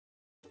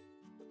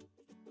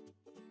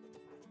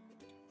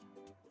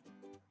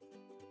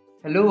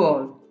Hello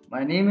all,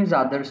 my name is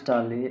Adarsh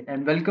Tale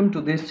and welcome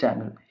to this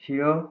channel.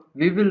 Here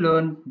we will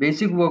learn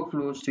basic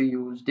workflows to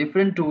use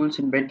different tools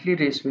in Bentley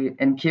Raceway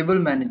and Cable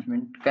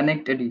Management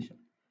Connect Edition.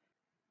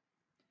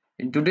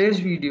 In today's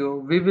video,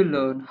 we will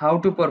learn how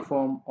to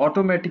perform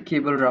automatic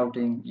cable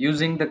routing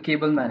using the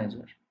Cable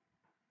Manager.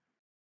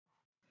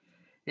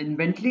 In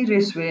Bentley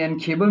Raceway and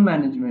Cable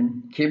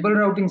Management, cable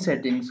routing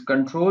settings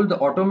control the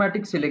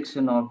automatic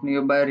selection of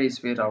nearby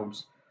raceway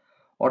routes.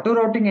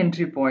 Auto-routing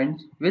entry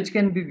points, which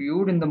can be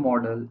viewed in the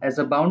model as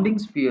a bounding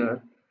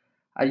sphere,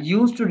 are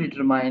used to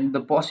determine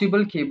the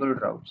possible cable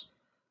routes.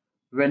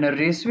 When a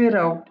raceway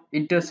route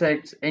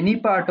intersects any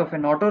part of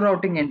an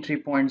auto-routing entry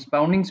point's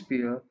bounding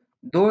sphere,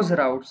 those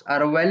routes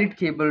are a valid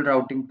cable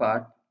routing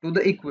path to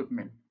the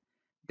equipment.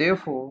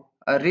 Therefore,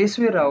 a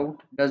raceway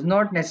route does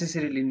not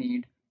necessarily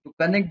need to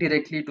connect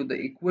directly to the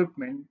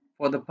equipment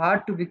for the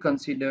path to be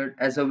considered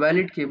as a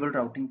valid cable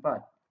routing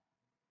path.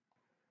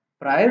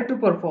 Prior to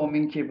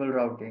performing cable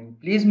routing,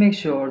 please make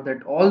sure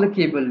that all the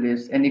cable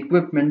lists and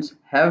equipments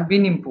have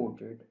been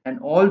imported and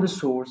all the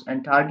source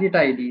and target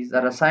IDs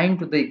are assigned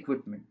to the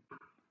equipment.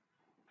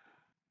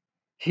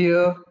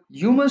 Here,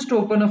 you must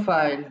open a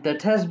file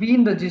that has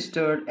been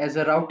registered as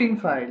a routing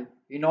file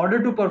in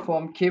order to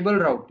perform cable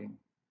routing.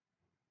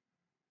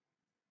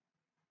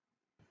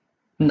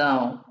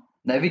 Now,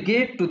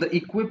 navigate to the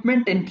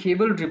Equipment and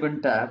Cable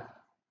ribbon tab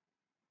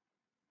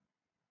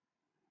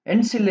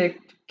and select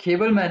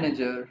Cable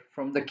Manager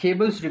from the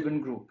Cables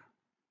ribbon group.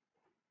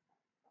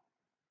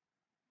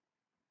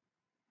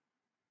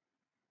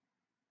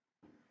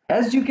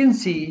 As you can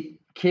see,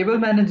 Cable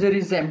Manager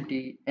is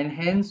empty and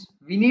hence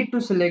we need to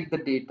select the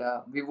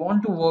data we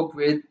want to work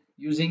with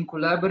using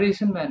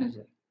Collaboration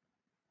Manager.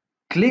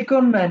 Click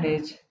on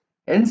Manage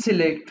and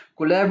select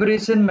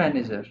Collaboration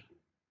Manager.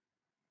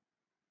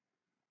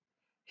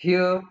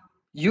 Here,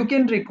 you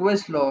can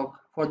request log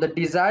for the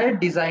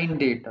desired design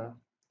data.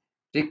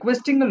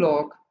 Requesting a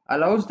log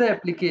allows the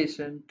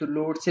application to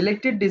load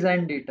selected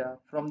design data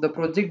from the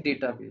project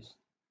database.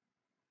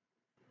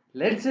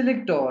 Let's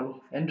select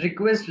all and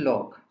request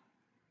log.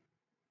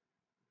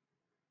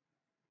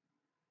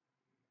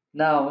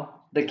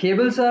 Now, the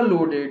cables are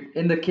loaded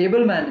in the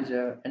cable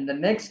manager and the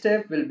next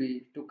step will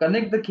be to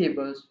connect the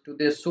cables to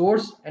their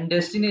source and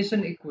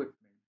destination equipment.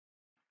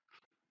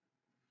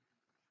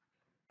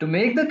 To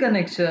make the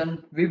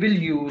connection, we will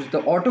use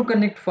the auto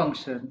connect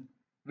function,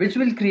 which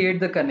will create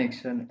the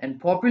connection and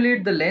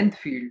populate the length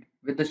field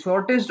with the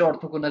shortest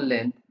orthogonal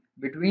length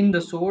between the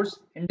source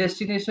and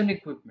destination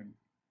equipment.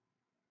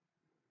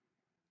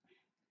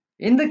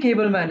 In the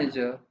cable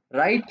manager,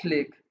 right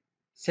click,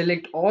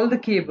 select all the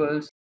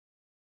cables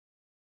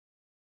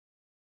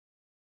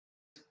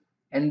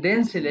and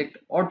then select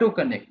auto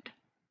connect.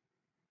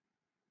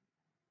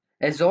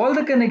 As all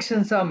the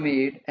connections are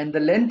made and the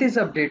length is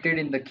updated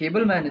in the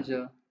cable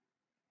manager,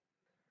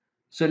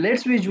 so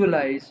let's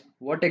visualize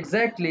what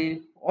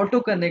exactly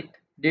auto connect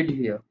did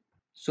here.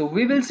 So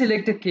we will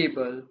select a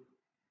cable,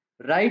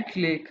 right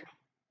click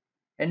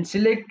and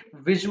select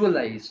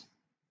visualize.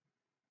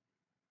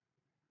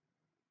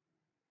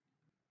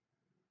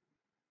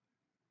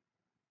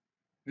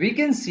 We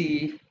can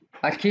see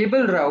a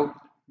cable route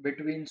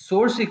between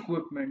source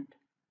equipment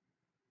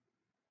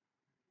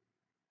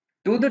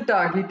to the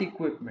target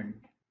equipment.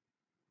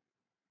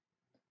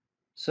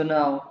 So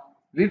now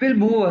we will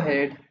move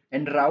ahead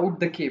and route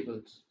the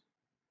cables.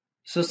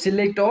 So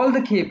select all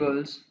the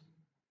cables,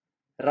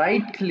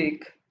 right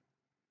click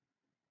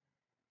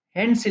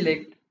and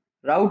select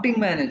routing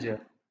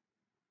manager.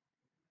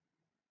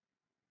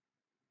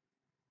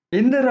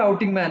 In the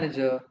routing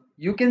manager,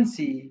 you can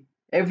see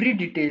every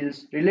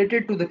details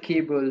related to the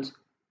cables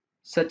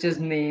such as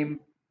name,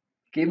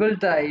 cable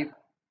type,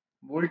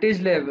 voltage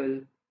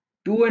level,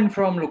 to and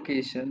from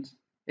locations,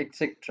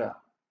 etc.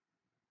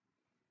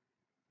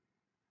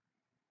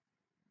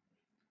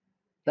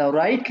 Now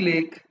right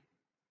click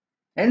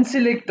and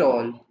select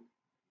all.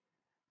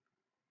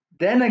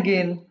 Then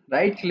again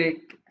right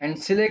click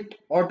and select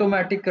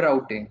automatic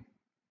routing.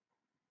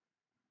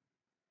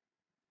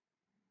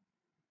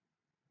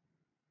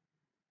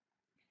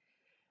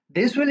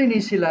 This will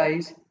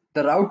initialize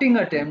the routing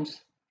attempts,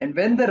 and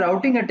when the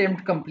routing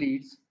attempt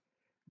completes,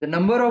 the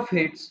number of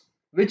hits,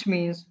 which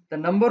means the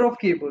number of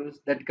cables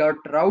that got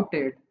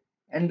routed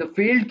and the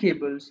failed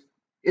cables,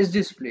 is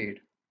displayed.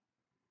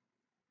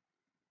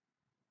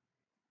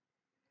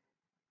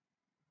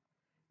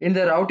 In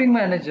the routing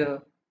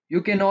manager, you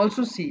can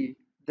also see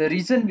the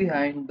reason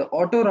behind the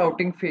auto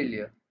routing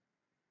failure.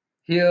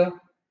 Here,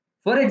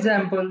 for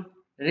example,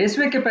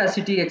 raceway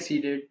capacity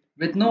exceeded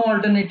with no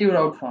alternative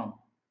route found.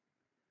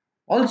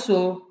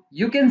 Also,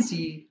 you can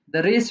see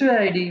the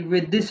raceway ID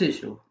with this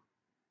issue.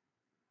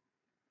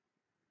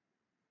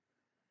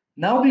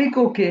 Now click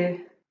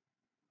OK.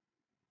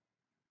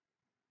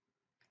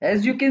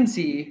 As you can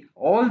see,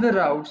 all the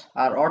routes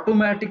are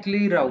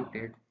automatically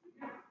routed.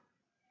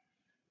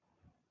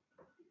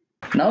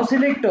 Now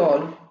select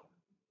all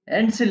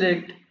and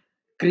select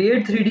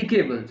Create 3D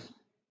cables.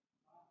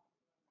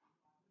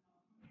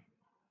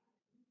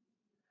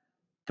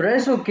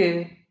 Press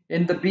OK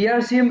in the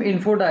BRCM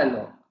info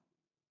dialog.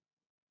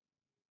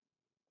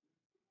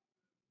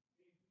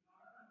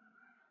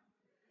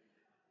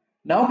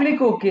 Now click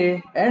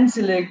OK and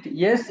select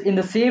Yes in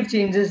the Save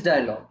Changes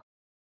dialog.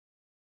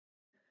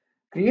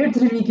 Create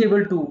 3D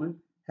Cable tool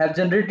have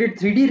generated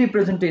 3D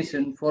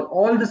representation for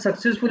all the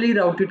successfully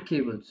routed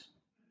cables.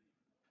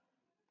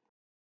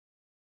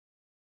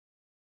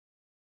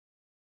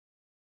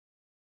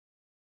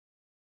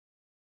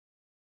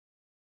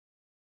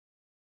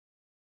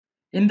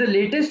 In the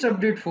latest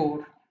update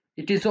 4,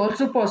 it is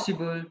also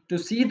possible to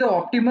see the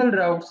optimal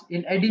routes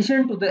in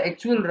addition to the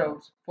actual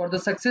routes for the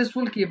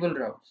successful cable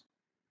routes.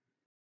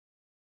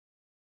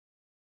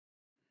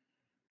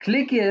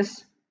 Click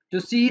Yes to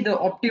see the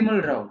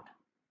optimal route.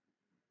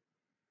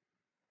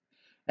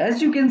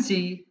 As you can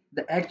see,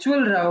 the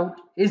actual route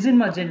is in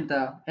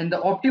magenta and the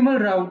optimal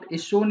route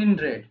is shown in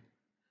red.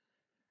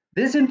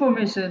 This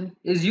information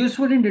is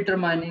useful in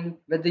determining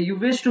whether you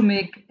wish to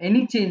make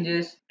any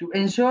changes to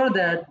ensure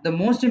that the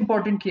most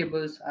important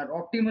cables are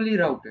optimally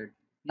routed.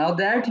 Now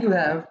that you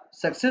have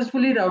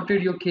successfully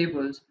routed your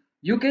cables,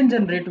 you can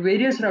generate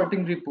various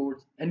routing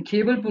reports and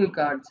cable pull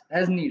cards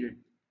as needed.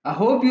 I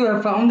hope you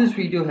have found this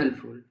video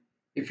helpful.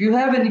 If you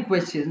have any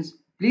questions,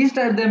 please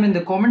type them in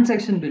the comment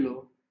section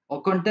below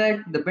or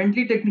contact the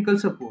Bentley Technical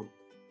Support.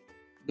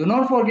 Do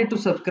not forget to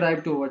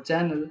subscribe to our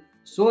channel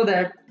so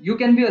that you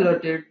can be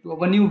alerted to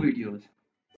our new videos.